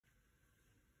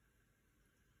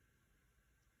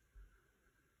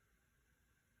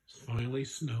Finally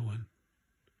snowing.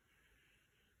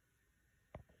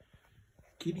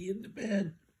 Kitty in the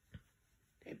bed.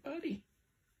 Hey, buddy.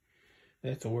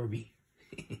 That's Orby.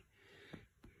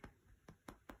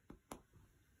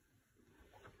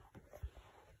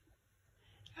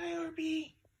 Hi,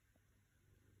 Orby.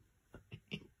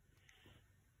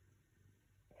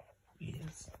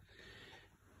 Yes.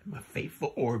 My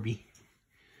faithful Orby.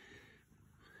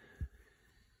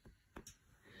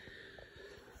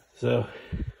 So,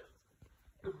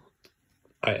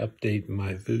 I updated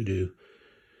my Voodoo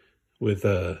with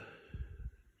the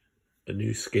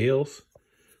new scales,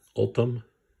 Ultim,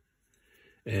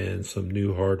 and some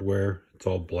new hardware. It's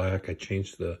all black. I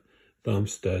changed the thumb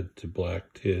stud to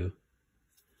black too.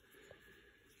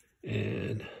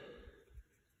 And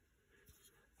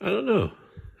I don't know.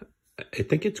 I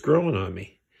think it's growing on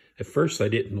me. At first I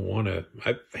didn't want to.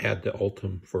 I've had the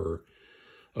Ultim for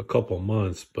a couple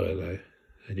months, but I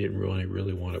didn't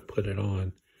really want to put it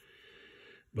on.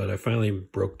 But I finally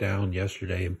broke down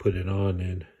yesterday and put it on,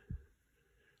 and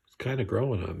it's kind of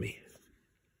growing on me.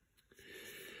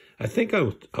 I think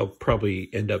I'll probably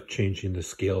end up changing the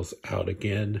scales out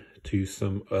again to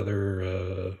some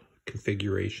other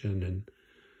configuration. And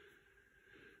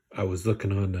I was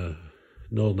looking on the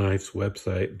Null Knife's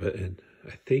website, but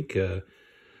I think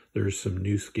there's some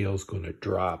new scales going to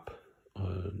drop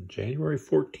on January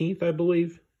 14th, I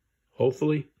believe,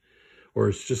 hopefully. Or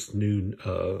it's just new,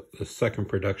 the second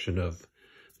production of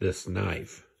this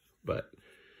knife. But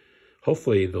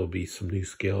hopefully there'll be some new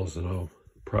scales, and I'll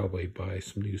probably buy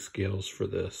some new scales for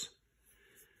this.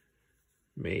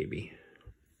 Maybe.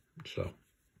 So,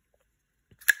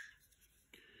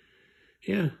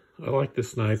 yeah, I like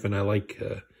this knife, and I like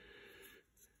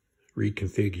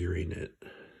reconfiguring it.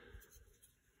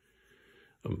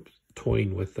 I'm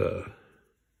toying with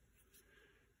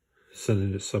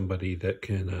sending it to somebody that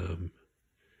can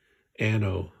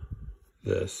anno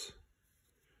this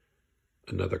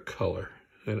another color.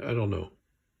 And I don't know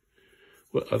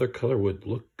what other color would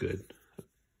look good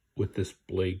with this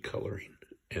blade coloring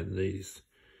and these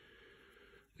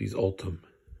Ultim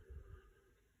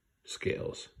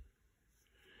scales.